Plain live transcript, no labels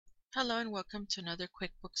Hello and welcome to another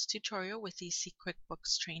QuickBooks tutorial with EC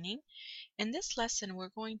QuickBooks Training. In this lesson, we're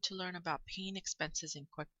going to learn about paying expenses in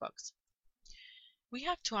QuickBooks. We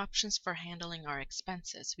have two options for handling our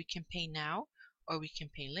expenses. We can pay now or we can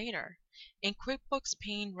pay later. In QuickBooks,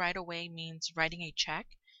 paying right away means writing a check,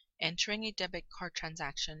 entering a debit card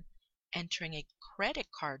transaction, entering a credit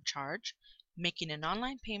card charge, making an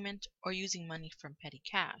online payment, or using money from petty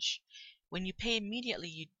cash. When you pay immediately,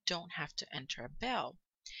 you don't have to enter a bill.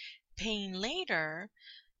 Paying later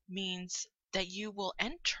means that you will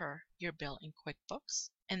enter your bill in QuickBooks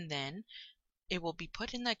and then it will be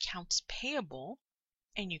put in the accounts payable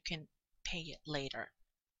and you can pay it later.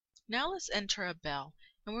 Now let's enter a bill,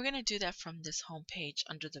 and we're going to do that from this home page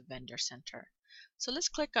under the Vendor Center. So let's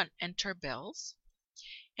click on Enter Bills,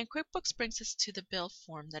 and QuickBooks brings us to the bill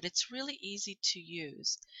form that it's really easy to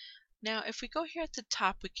use. Now if we go here at the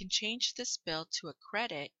top, we can change this bill to a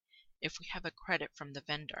credit if we have a credit from the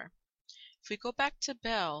vendor. If we go back to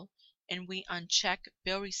bill and we uncheck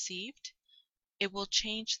bill received, it will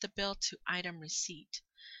change the bill to item receipt.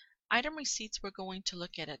 Item receipts we're going to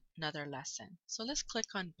look at another lesson. So let's click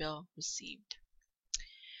on bill received.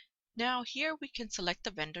 Now here we can select the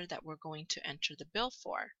vendor that we're going to enter the bill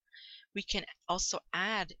for. We can also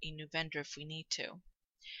add a new vendor if we need to.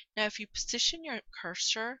 Now if you position your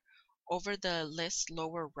cursor over the list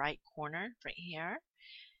lower right corner right here,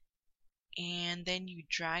 and then you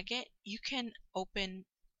drag it, you can open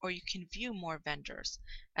or you can view more vendors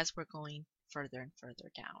as we're going further and further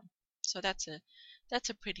down. So that's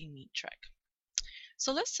a pretty neat trick.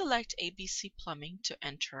 So let's select ABC Plumbing to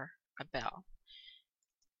enter a bill.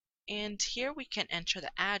 And here we can enter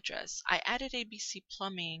the address. I added ABC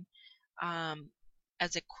Plumbing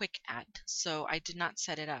as a quick add, so I did not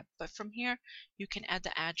set it up. But from here, you can add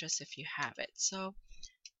the address if you have it. So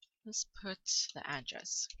let's put the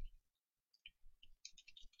address.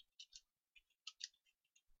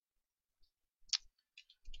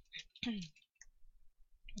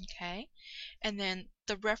 Okay, and then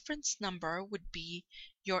the reference number would be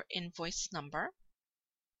your invoice number.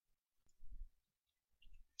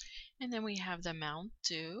 And then we have the amount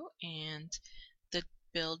due and the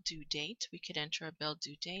bill due date. We could enter a bill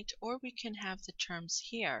due date, or we can have the terms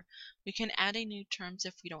here. We can add a new terms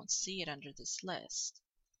if we don't see it under this list.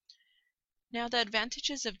 Now the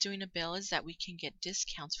advantages of doing a bill is that we can get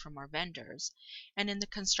discounts from our vendors. And in the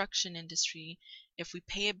construction industry, if we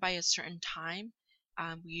pay it by a certain time,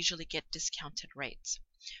 we usually get discounted rates.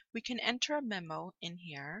 We can enter a memo in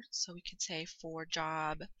here. So we could say for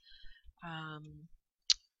job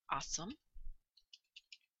awesome,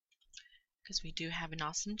 because we do have an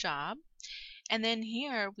awesome job. And then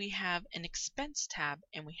here we have an expense tab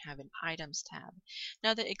and we have an items tab.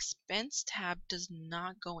 Now the expense tab does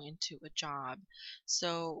not go into a job,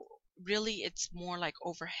 so really it's more like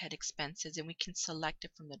overhead expenses, and we can select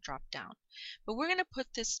it from the drop down. But we're going to put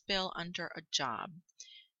this bill under a job,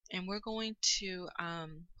 and we're going to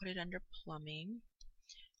put it under plumbing,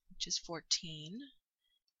 which is 14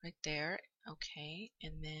 right there. Okay,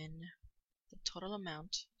 and then the total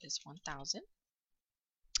amount is 1,000.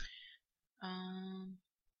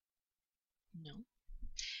 No,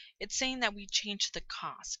 it's saying that we changed the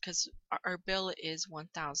cost because our bill is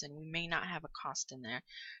 1,000. We may not have a cost in there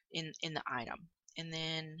in the item. And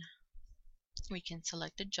then we can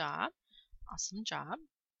select a job, awesome job,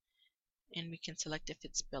 and we can select if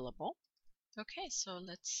it's billable. Okay, so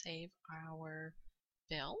let's save our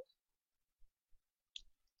bill.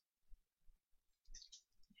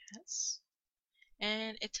 Yes.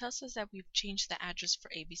 And it tells us that we've changed the address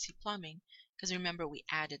for ABC Plumbing, because remember we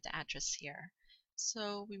added the address here.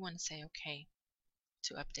 So we want to say OK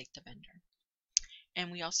to update the vendor.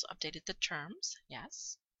 And we also updated the terms,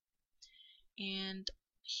 yes. And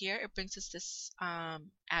here it brings us this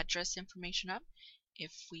address information up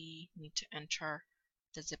if we need to enter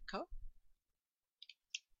the zip code.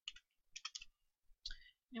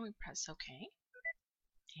 And we press OK.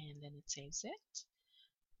 And then it saves it.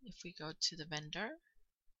 If we go to the vendor,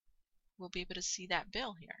 we'll be able to see that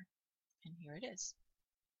bill here. And here it is.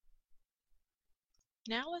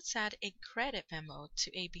 Now let's add a credit memo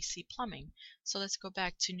to ABC Plumbing. So let's go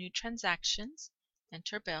back to New Transactions,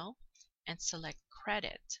 enter Bill, and select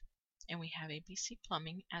Credit. And we have ABC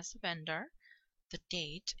Plumbing as the vendor, the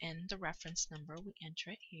date, and the reference number. We enter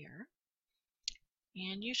it here.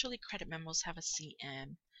 And usually credit memos have a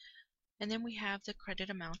CM. And then we have the credit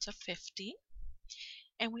amount of 50.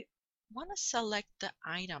 And we want to select the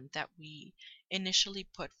item that we initially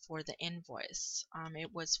put for the invoice.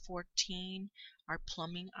 It was 14, our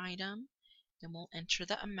plumbing item. Then we'll enter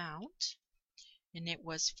the amount, and it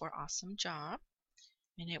was for awesome job,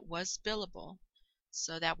 and it was billable.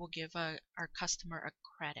 So that will give our customer a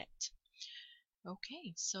credit.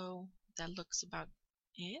 Okay, so that looks about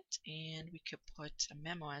it, and we could put a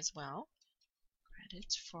memo as well.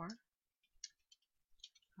 Credits for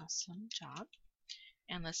awesome job.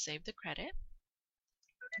 And let's save the credit.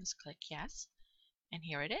 Let's click yes, and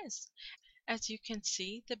here it is. As you can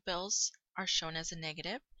see, the bills are shown as a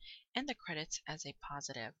negative and the credits as a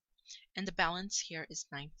positive. And the balance here is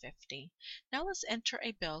 $9.50. Now let's enter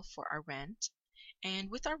a bill for our rent. And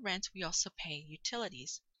with our rent, we also pay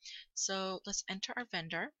utilities. So let's enter our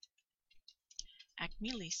vendor,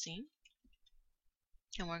 Acme Leasing,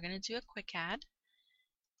 and we're going to do a quick add.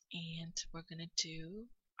 And we're going to do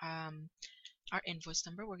our invoice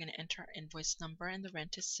number. We're going to enter our invoice number, and the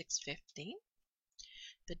rent is $6.50.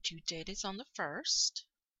 The due date is on the 1st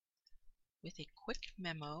with a quick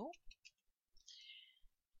memo.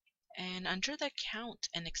 And under the account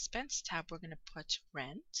and expense tab, we're going to put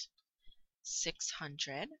rent,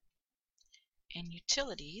 $600, and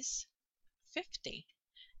utilities, $50.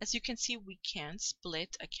 As you can see, we can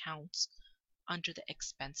split accounts under the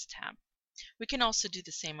expense tab. We can also do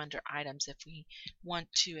the same under items if we want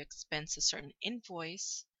to expense a certain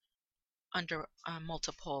invoice under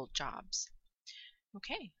multiple jobs.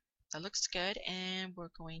 Okay, that looks good, and we're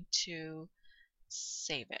going to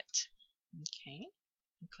save it. Okay,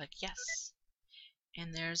 and click yes.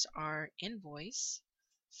 And there's our invoice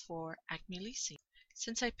for Acme Leasing.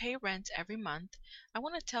 Since I pay rent every month, I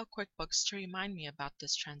want to tell QuickBooks to remind me about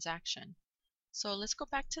this transaction. So let's go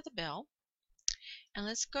back to the bill, and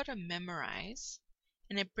let's go to Memorize,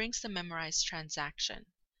 and it brings the Memorize transaction.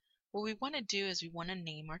 What we want to do is we want to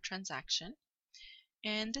name our transaction.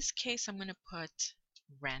 In this case, I'm going to put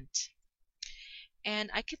rent. And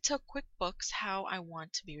I could tell QuickBooks how I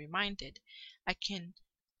want to be reminded. I can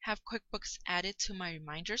have QuickBooks added to my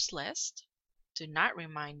reminders list, do not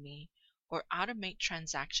remind me, or automate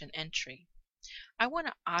transaction entry. I want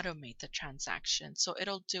to automate the transaction, so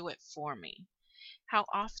it'll do it for me. How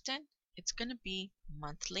often? It's going to be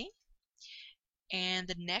monthly. And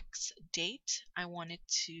the next date I wanted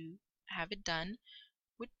to have it done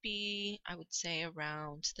would be, I would say,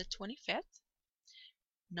 around the 25th.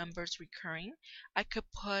 Numbers recurring. I could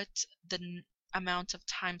put the amount of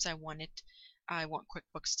times I want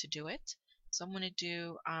QuickBooks to do it. So I'm going to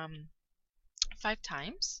do 5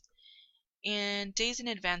 times. And days in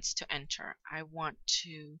advance to enter. I want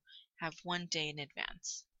to have 1 day in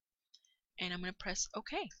advance. And I'm going to press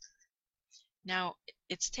OK. Now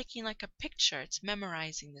it's taking like a picture. It's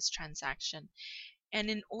memorizing this transaction. And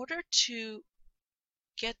in order to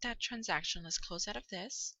get that transaction, let's close out of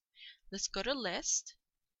this. Let's go to List,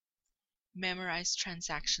 Memorize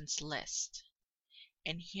Transactions List.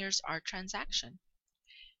 And here's our transaction.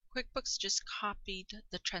 QuickBooks just copied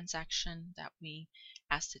the transaction that we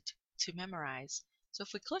asked it to memorize. So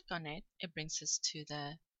if we click on it, it brings us to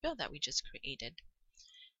the bill that we just created.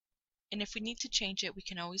 And if we need to change it, we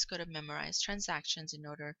can always go to Memorize Transactions in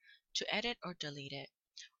order to edit or delete it.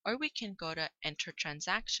 Or we can go to Enter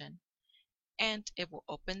Transaction, and it will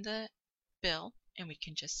open the bill, and we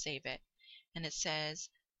can just save it. And it says,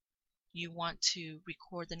 you want to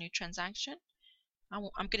record the new transaction? I'm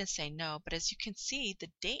going to say no, but as you can see, the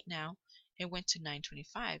date now, it went to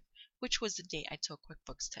 9/25, which was the date I told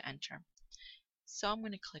QuickBooks to enter. So I'm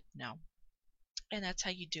going to click no. And that's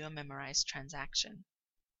how you do a memorized transaction.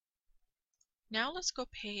 Now let's go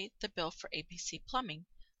pay the bill for ABC Plumbing.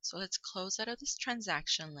 So let's close out of this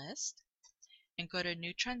transaction list and go to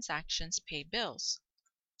New Transactions, Pay Bills.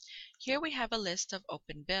 Here we have a list of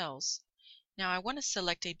open bills. Now I want to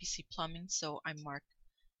select ABC Plumbing, so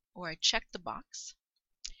I check the box,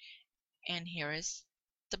 and here is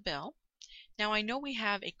the bill. Now I know we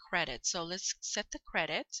have a credit, so let's set the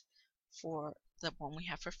credit for the one we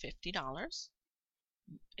have for $50.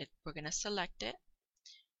 We're going to select it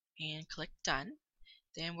and click Done.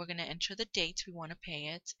 Then we're going to enter the date we want to pay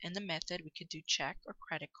it, and the method. We could do check or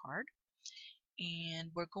credit card.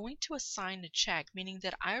 And we're going to assign the check, meaning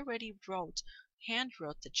that I already hand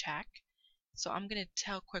wrote the check. So I'm going to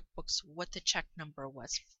tell QuickBooks what the check number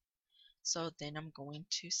was. So then I'm going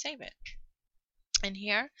to save it. And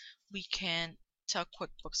here we can tell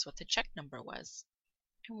QuickBooks what the check number was.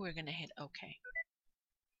 And we're going to hit OK.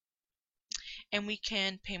 And we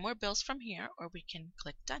can pay more bills from here, or we can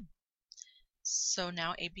click Done. So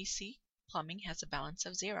now ABC Plumbing has a balance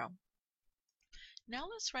of 0. Now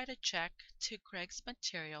let's write a check to Greg's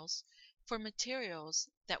Materials for materials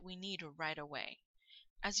that we need right away.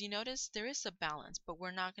 As you notice, there is a balance, but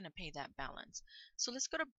we're not going to pay that balance. So let's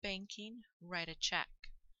go to Banking, write a check.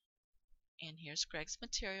 And here's Greg's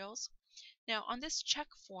Materials. Now on this check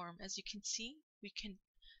form, as you can see, we can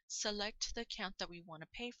select the account that we want to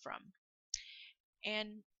pay from.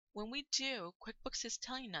 And when we do, QuickBooks is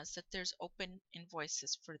telling us that there's open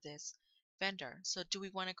invoices for this vendor. So do we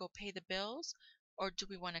want to go pay the bills, or do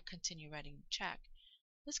we want to continue writing the check?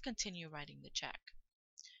 Let's continue writing the check.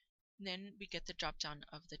 And then we get the drop down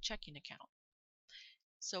of the checking account.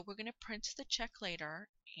 So we're going to print the check later,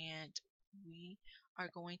 and we are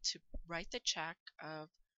going to write the check of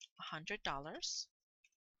 $100.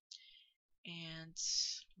 And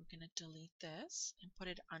we're going to delete this and put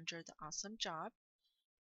it under the awesome job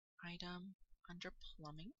item under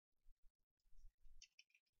plumbing.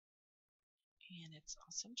 And it's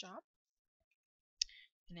awesome job.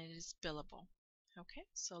 And it is billable. Okay,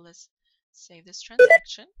 so let's save this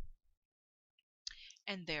transaction.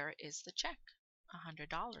 And there is the check,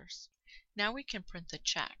 $100. Now we can print the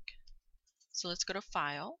check. So let's go to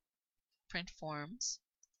File, Print Forms,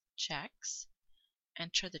 Checks,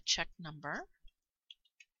 enter the check number,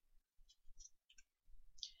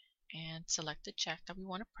 and select the check that we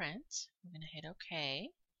want to print. We're going to hit OK.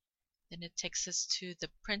 Then it takes us to the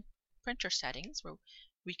printer settings where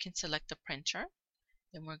we can select the printer.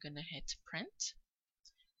 Then we're going to hit Print,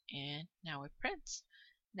 and now it prints.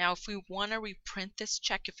 Now if we want to reprint this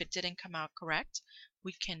check, if it didn't come out correct,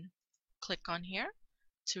 we can click on here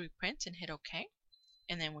to reprint and hit OK,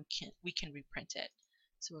 and then we can reprint it.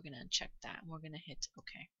 So we're going to uncheck that, and we're going to hit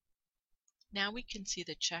OK. Now we can see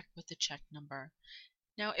the check with the check number.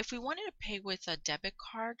 Now if we wanted to pay with a debit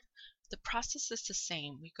card, the process is the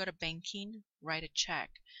same. We go to banking, write a check,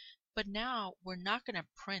 but now we're not going to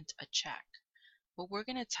print a check. What we're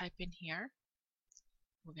going to type in here,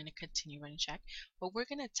 we're going to continue writing check. What we're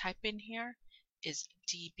going to type in here is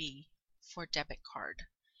DB for debit card,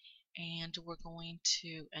 and we're going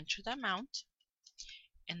to enter the amount,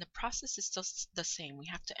 and the process is still the same. We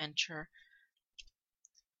have to enter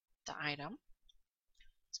the item.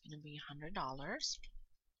 It's going to be $100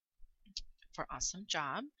 for awesome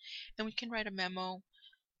job, and we can write a memo,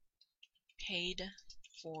 paid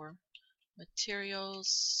for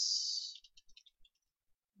materials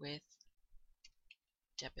with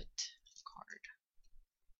debit card.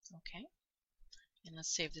 Okay, and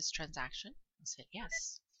let's save this transaction. Let's hit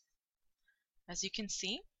yes. As you can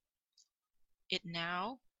see, it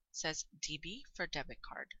now says DB for debit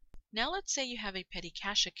card. Now let's say you have a petty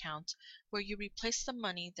cash account where you replace the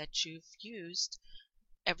money that you've used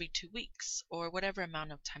every 2 weeks, or whatever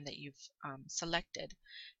amount of time that you've selected.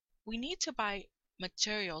 We need to buy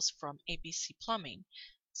materials from ABC Plumbing.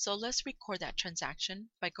 So let's record that transaction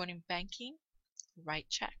by going to banking, write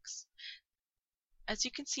checks. As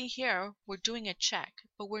you can see here, we're doing a check,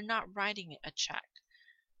 but we're not writing a check.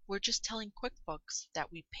 We're just telling QuickBooks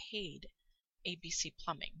that we paid ABC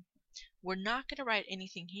Plumbing. We're not going to write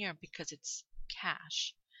anything here because it's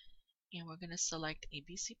cash. And we're going to select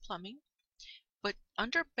ABC Plumbing. But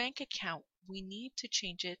under bank account, we need to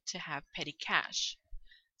change it to have petty cash.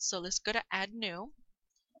 So let's go to Add New,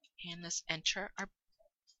 and let's enter our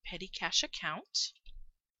petty cash account.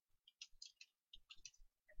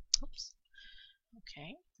 Oops.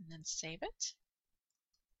 Okay, and then save it.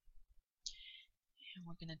 And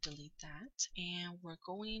we're going to delete that. And we're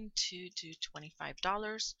going to do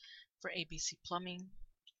 $25 for ABC Plumbing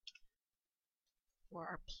for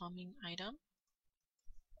our plumbing item.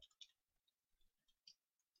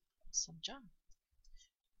 Awesome job.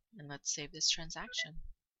 And let's save this transaction.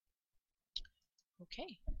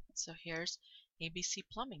 Okay, so here's ABC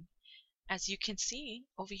Plumbing. As you can see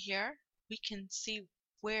over here, we can see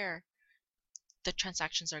where the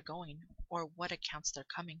transactions are going or what accounts they're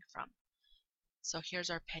coming from. So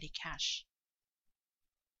here's our petty cash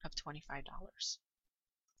of $25.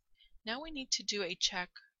 Now we need to do a check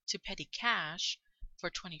to petty cash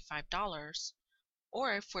for $25,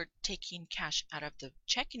 or if we're taking cash out of the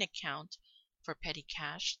checking account for petty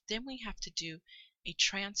cash, then we have to do a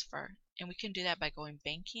transfer, and we can do that by going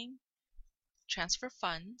banking, transfer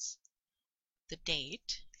funds, the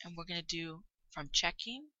date, and we're going to do from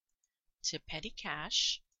checking to petty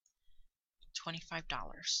cash $25,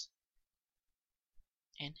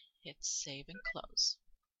 and hit save and close.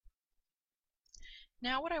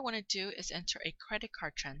 Now what I want to do is enter a credit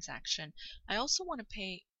card transaction. I also want to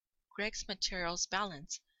pay Greg's materials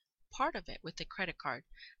balance, part of it, with a credit card.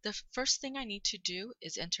 The first thing I need to do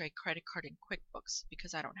is enter a credit card in QuickBooks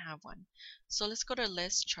because I don't have one. So let's go to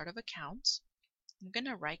List, Chart of Accounts. I'm going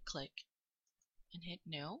to right click and hit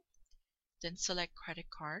New, then select Credit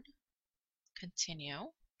Card,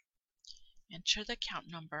 Continue, enter the account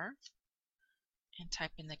number, and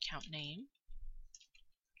type in the account name.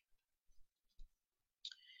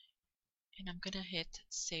 And I'm going to hit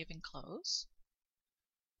Save and Close.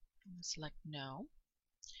 I'm going to select No.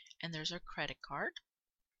 and there's our credit card.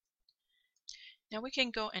 Now we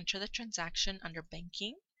can go enter the transaction under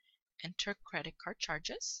banking, enter credit card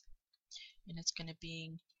charges, and it's going to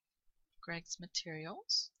be Greg's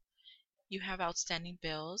Materials. You have outstanding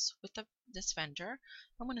bills with this vendor.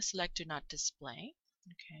 I'm going to select do not display.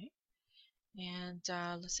 Okay, and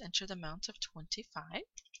let's enter the amount of 25.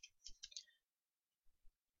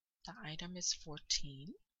 The item is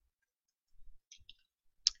 14.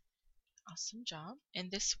 Awesome job.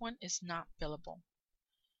 And this one is not billable.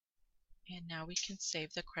 And now we can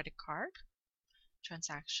save the credit card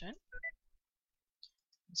transaction.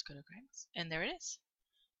 Let's go to Greg's, and there it is.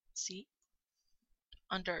 See,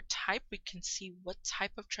 under type we can see what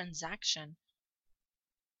type of transaction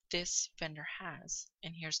this vendor has,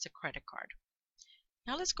 and here's the credit card.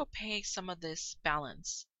 Now let's go pay some of this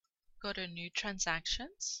balance. Go to new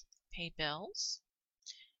transactions, pay bills,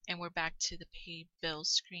 and we're back to the pay bills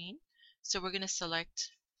screen. So we're going to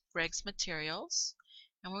select Regs Materials,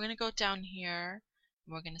 and we're going to go down here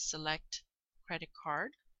and we're going to select credit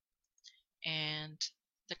card and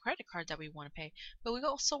the credit card that we want to pay. But we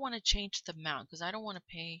also want to change the amount because I don't want to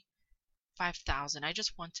pay $5,000. I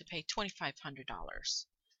just want to pay $2,500.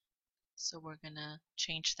 So we're going to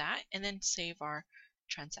change that and then save our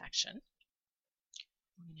transaction.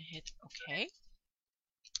 We're going to hit OK,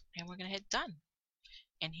 and we're going to hit done.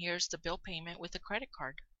 And here's the bill payment with the credit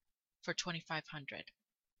card for $2,500.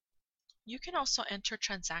 You can also enter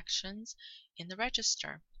transactions in the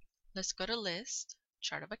register. Let's go to List,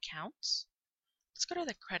 Chart of Accounts. Let's go to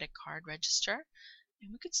the credit card register,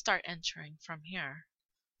 and we could start entering from here.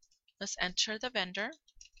 Let's enter the vendor,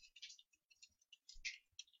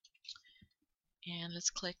 and let's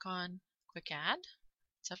click on Quick Add.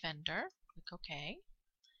 It's a vendor. Click OK.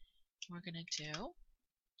 We're going to do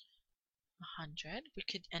 100. We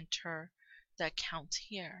could enter the account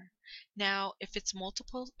here. Now, if it's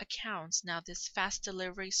multiple accounts, now this fast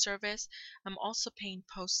delivery service, I'm also paying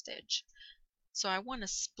postage. So I want to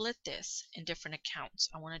split this in different accounts.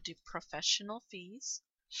 I want to do professional fees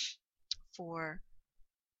for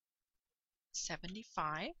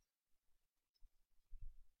 $75.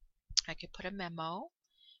 I could put a memo,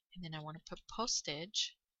 and then I want to put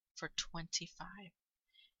postage for $25.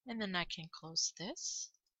 And then I can close this.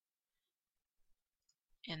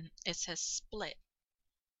 And it says split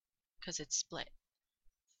because it's split.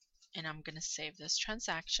 And I'm going to save this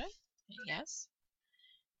transaction. Yes.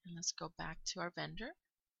 And let's go back to our vendor.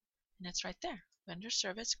 And it's right there. Vendor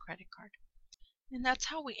service credit card. And that's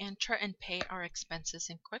how we enter and pay our expenses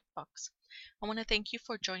in QuickBooks. I want to thank you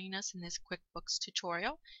for joining us in this QuickBooks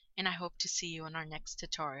tutorial, and I hope to see you in our next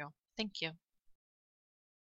tutorial. Thank you.